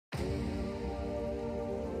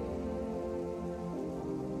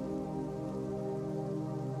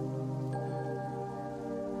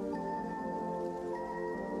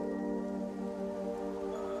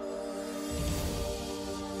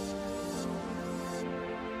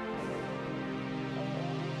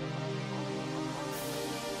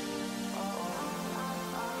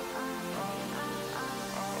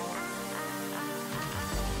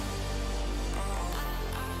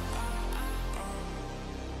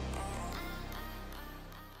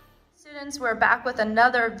Students, we're back with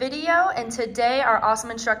another video, and today our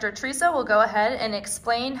awesome instructor Teresa will go ahead and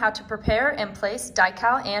explain how to prepare and place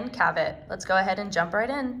Dycal and Cavit. Let's go ahead and jump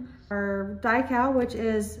right in. Our Dycal, which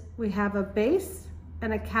is, we have a base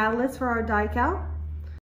and a catalyst for our Dycal.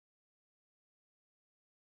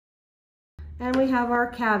 And we have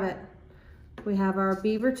our Cavit. We have our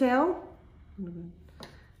beaver tail.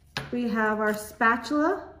 We have our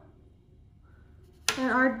spatula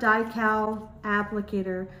and our Dycal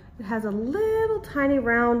applicator. It has a little tiny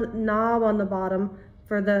round knob on the bottom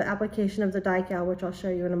for the application of the Dycal, which I'll show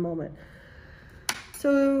you in a moment.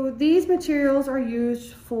 So these materials are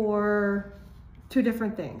used for two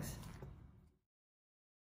different things.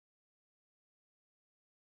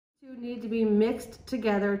 Two need to be mixed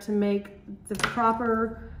together to make the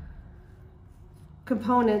proper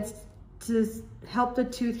components to help the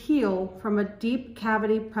tooth heal from a deep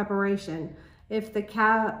cavity preparation. If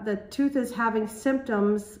the tooth is having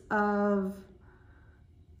symptoms of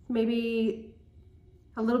maybe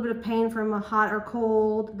a little bit of pain from a hot or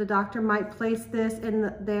cold, the doctor might place this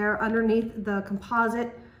in there underneath the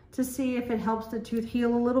composite to see if it helps the tooth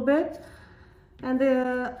heal a little bit. And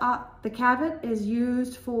the Cavit is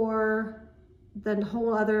used for the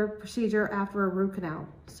whole other procedure after a root canal.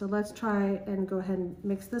 So let's try and go ahead and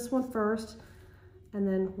mix this one first, and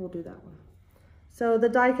then we'll do that one. So the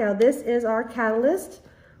Dycal, this is our catalyst.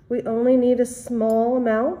 We only need a small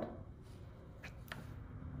amount.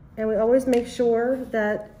 And we always make sure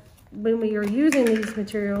that when we are using these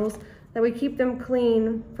materials, that we keep them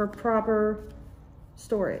clean for proper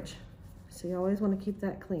storage. So you always want to keep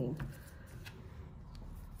that clean.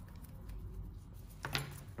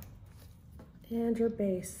 And your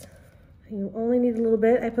base. You only need a little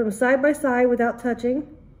bit. I put them side by side without touching.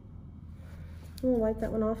 We'll wipe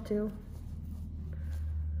that one off too.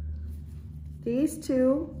 These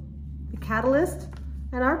two, the catalyst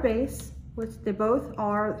and our base, which they both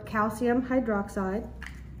are calcium hydroxide,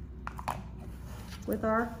 with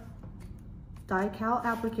our Dycal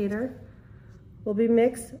applicator, will be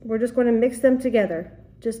mixed. We're just going to mix them together.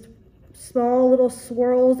 Just small little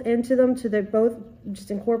swirls into them so they both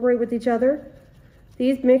just incorporate with each other.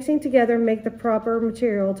 These mixing together make the proper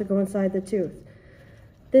material to go inside the tooth.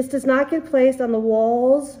 This does not get placed on the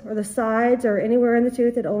walls or the sides or anywhere in the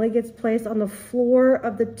tooth. It only gets placed on the floor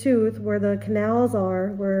of the tooth where the canals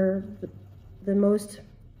are, where the most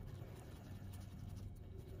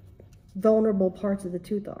vulnerable parts of the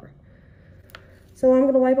tooth are. So I'm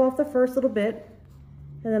going to wipe off the first little bit,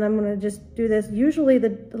 and then I'm going to just do this. Usually,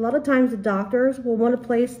 a lot of times the doctors will want to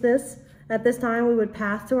place this. At this time, we would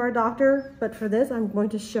pass to our doctor, but for this, I'm going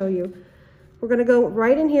to show you. We're going to go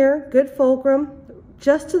right in here, good fulcrum,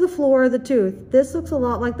 just to the floor of the tooth. This looks a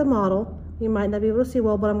lot like the model. You might not be able to see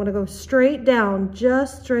well, but I'm going to go straight down,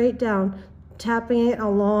 just straight down, tapping it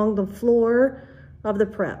along the floor of the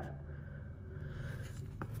prep.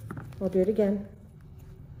 I'll do it again.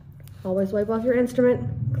 Always wipe off your instrument,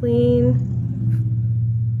 clean.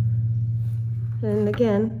 And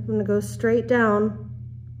again, I'm going to go straight down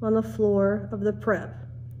on the floor of the prep.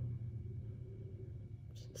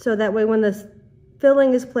 So that way when the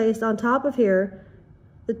filling is placed on top of here,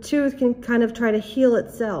 the tooth can kind of try to heal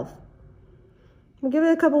itself. We'll give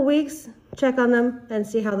it a couple weeks, check on them, and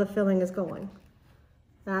see how the filling is going.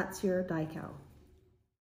 That's your Dycal.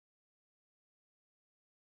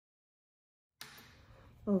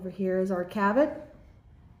 Over here is our Cavit.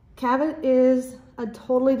 Cavit is a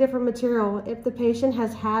totally different material. If the patient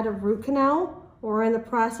has had a root canal or in the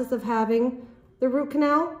process of having the root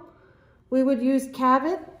canal, we would use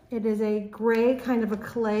Cavit. It is a gray kind of a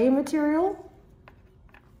clay material,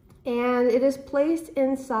 and it is placed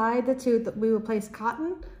inside the tooth. We will place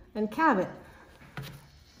cotton and Cavit.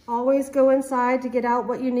 Always go inside to get out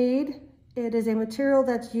what you need. It is a material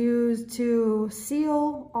that's used to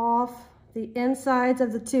seal off the insides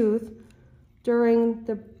of the tooth during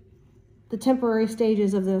the temporary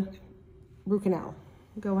stages of the root canal.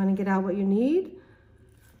 Go in and get out what you need,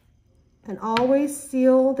 and always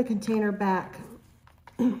seal the container back.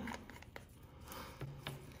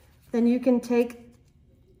 Then you can take,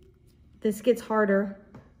 this gets harder.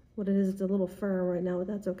 What it is, it's a little firm right now, but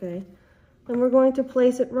that's okay. And we're going to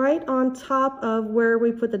place it right on top of where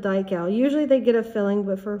we put the Dycal. Usually they get a filling,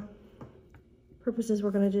 but for purposes,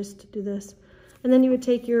 we're going to just do this. And then you would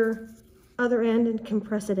take your other end and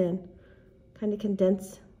compress it in. Kind of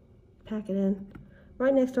condense, pack it in.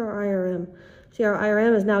 Right next to our IRM. See, our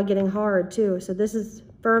IRM is now getting hard too. So this is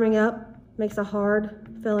firming up, makes a hard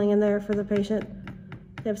filling in there for the patient.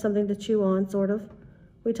 They have something to chew on, sort of.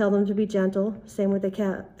 We tell them to be gentle. Same with the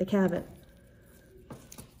Cavit.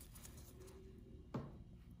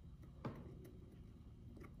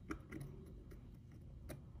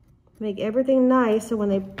 Make everything nice so when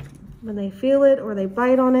they feel it or they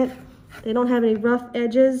bite on it, they don't have any rough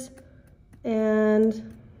edges.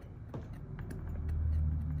 And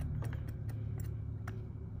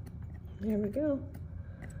there we go.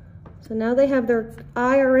 So now they have their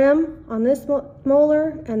IRM on this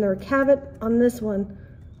molar and their Cavit on this one.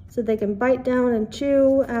 So they can bite down and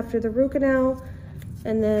chew after the root canal.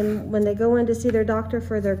 And then when they go in to see their doctor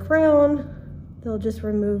for their crown, they'll just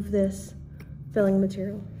remove this filling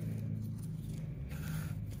material.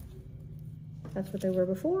 That's what they were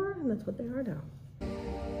before, and that's what they are now.